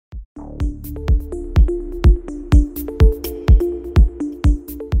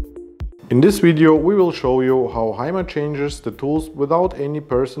In this video we will show you how Haimer changes the tools without any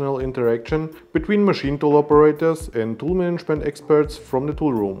personal interaction between machine tool operators and tool management experts from the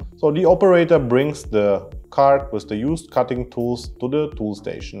tool room. So the operator brings the cart with the used cutting tools to the tool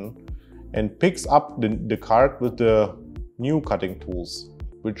station and picks up the cart with the new cutting tools,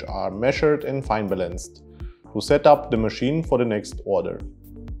 which are measured and fine balanced, to set up the machine for the next order.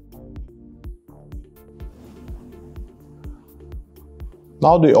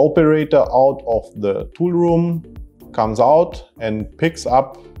 Now the operator out of the tool room comes out and picks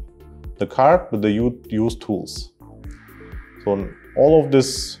up the cart with the used tools. So all of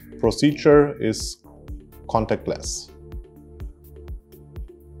this procedure is contactless.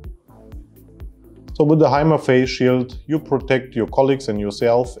 So with the Haimer face shield, you protect your colleagues and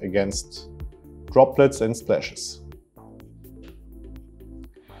yourself against droplets and splashes.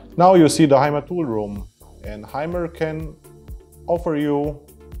 Now you see the Haimer tool room, and Haimer can offer you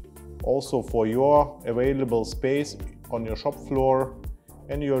also for your available space on your shop floor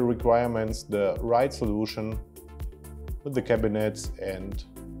and your requirements the right solution with the cabinets and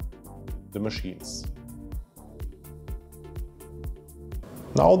the machines.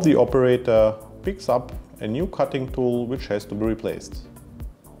 Now the operator picks up a new cutting tool which has to be replaced.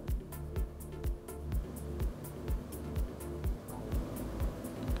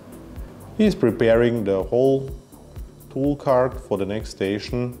 He is preparing the whole tool cart for the next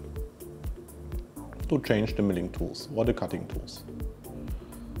station to change the milling tools or the cutting tools.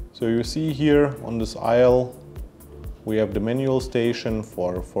 So you see here on this aisle we have the manual station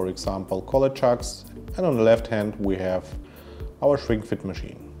for example collar chucks, and on the left hand we have our shrink fit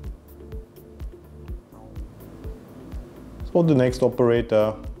machine. So the next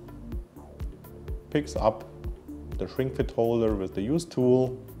operator picks up the shrink fit holder with the used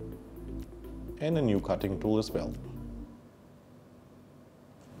tool and a new cutting tool as well.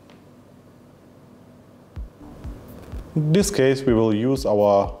 In this case we will use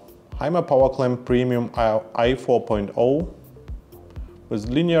our Haimer Power Clamp Premium i 4.0 with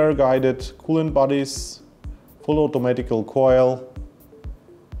linear guided coolant bodies, full automatical coil,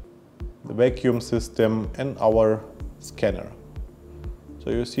 the vacuum system and our scanner.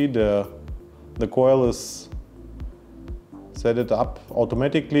 So you see the coil is set it up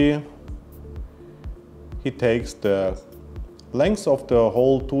automatically. He takes the length of the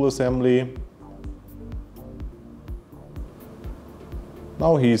whole tool assembly.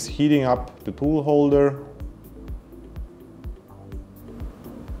 Now he's heating up the tool holder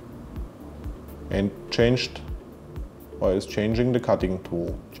and is changing the cutting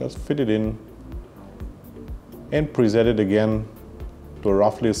tool. Just fit it in and preset it again to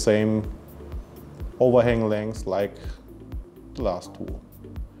roughly the same overhang length like the last tool.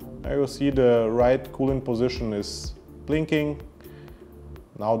 Now you see the right coolant position is blinking.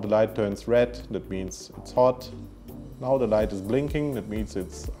 Now the light turns red, that means it's hot. Now the light is blinking, that means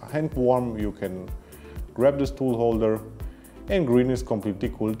it's hand warm, you can grab this tool holder, and green is completely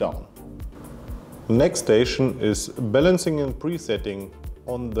cooled down. The next station is balancing and presetting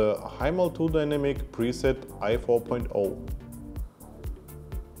on the Haimer Tool Dynamic preset i 4.0.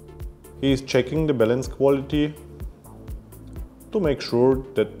 He is checking the balance quality to make sure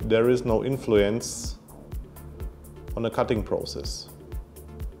that there is no influence on the cutting process.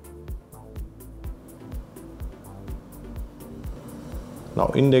 Now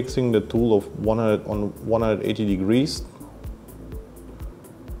indexing the tool of 180 degrees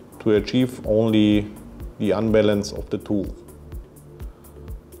to achieve only the unbalance of the tool.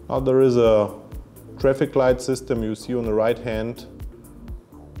 Now there is a traffic light system you see on the right hand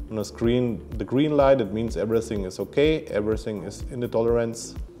on the screen. The green light, it means everything is okay, everything is in the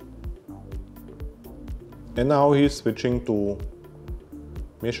tolerance. And now he's switching to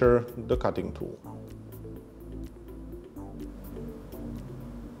measure the cutting tool.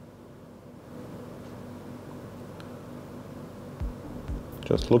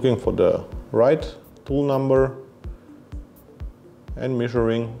 Just looking for the right tool number and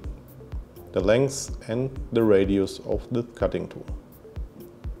measuring the length and the radius of the cutting tool.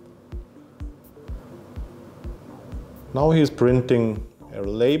 Now he is printing a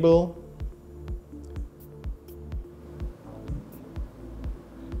label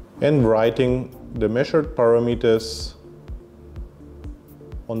and writing the measured parameters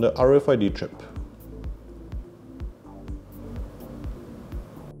on the RFID chip.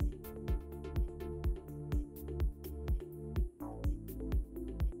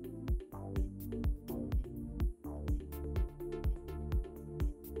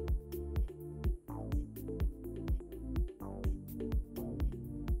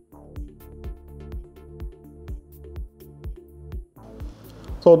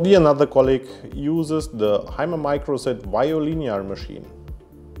 So the another colleague uses the Haimer microset linear machine.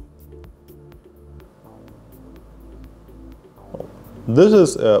 This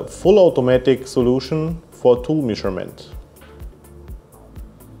is a full automatic solution for tool measurement.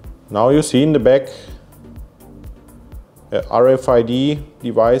 Now you see in the back a RFID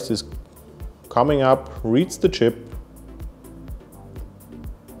device is coming up, reads the chip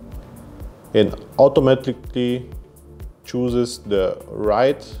and automatically chooses the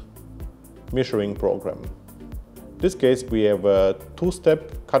right measuring program. In this case we have a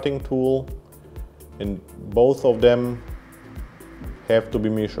two-step cutting tool and both of them have to be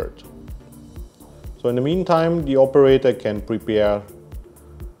measured. So in the meantime the operator can prepare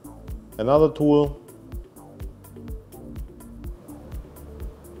another tool .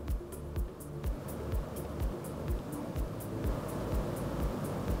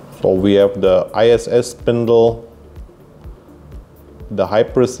 So we have the ISS spindle, the high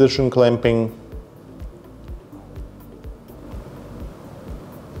precision clamping,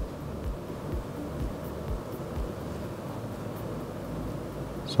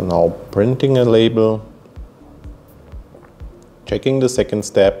 so now printing a label, checking the second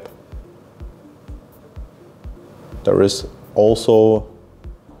step. There is also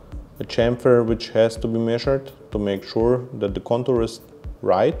a chamfer which has to be measured to make sure that the contour is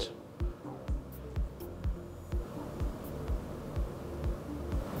right.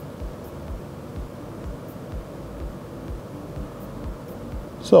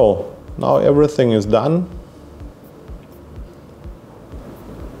 So now everything is done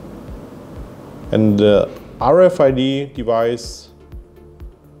and the RFID device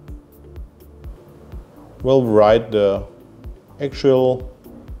will write the actual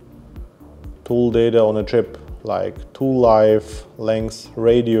tool data on a chip, like tool life, length,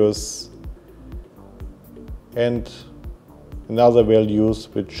 radius and other values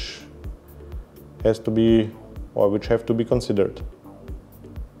which have to be considered.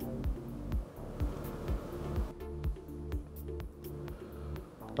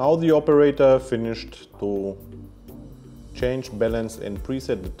 Now the operator finished to change, balance and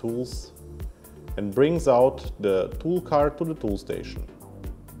preset the tools and brings out the tool cart to the tool station.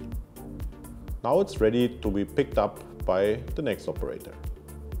 Now it's ready to be picked up by the next operator.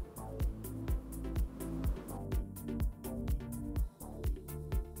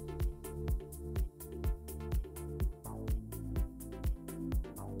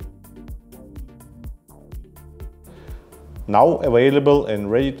 Now available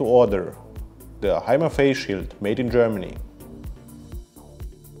and ready to order, the Haimer face shield made in Germany.